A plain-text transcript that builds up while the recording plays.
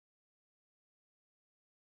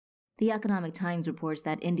The Economic Times reports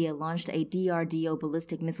that India launched a DRDO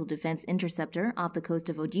ballistic missile defense interceptor off the coast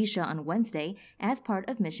of Odisha on Wednesday as part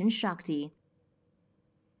of Mission Shakti.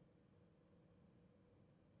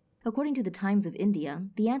 According to the Times of India,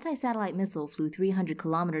 the anti-satellite missile flew 300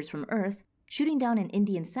 kilometers from Earth, shooting down an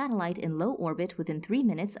Indian satellite in low orbit within 3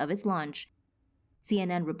 minutes of its launch.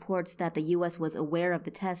 CNN reports that the U.S. was aware of the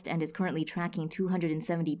test and is currently tracking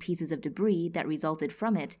 270 pieces of debris that resulted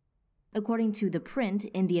from it. According to The Print,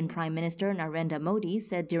 Indian Prime Minister Narendra Modi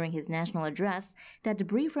said during his national address that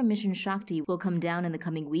debris from Mission Shakti will come down in the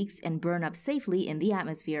coming weeks and burn up safely in the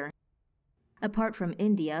atmosphere. Apart from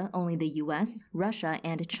India, only the US, Russia,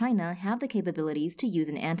 and China have the capabilities to use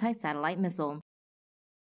an anti-satellite missile.